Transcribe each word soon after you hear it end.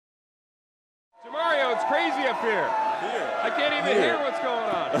Jamario, it's crazy up here. I can't even hear what's going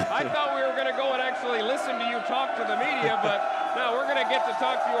on. I thought we were going to go and actually listen to you talk to the media, but no, we're going to get to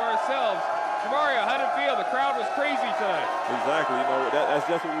talk to you ourselves. Jamario, how did it feel? The crowd was crazy tonight. Exactly. You know, that's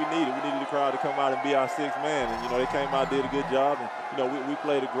just what we needed. We needed the crowd to come out and be our sixth man. And, you know, they came out, did a good job. And, you know, we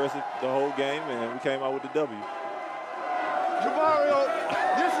played aggressive the whole game, and we came out with the W. Jamario,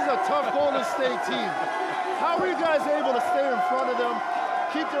 this is a tough Golden State team. How are you guys able to stay in front of them,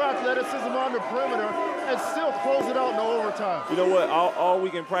 keep their athleticism on the perimeter, and still close it out in the overtime? You know what? All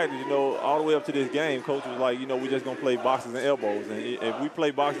week in practice, you know, all the way up to this game, coach was like, you know, we just going to play boxes and elbows. And if we play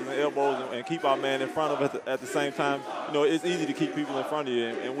boxes and elbows and keep our man in front of us at the same time, you know, it's easy to keep people in front of you.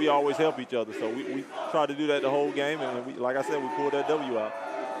 And we always help each other. So we tried to do that the whole game. And, like I said, we pulled that W out.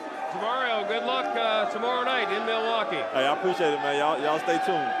 Jamario, good luck tomorrow night in Milwaukee. Hey, I appreciate it, man. Y'all stay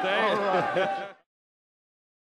tuned. Thanks.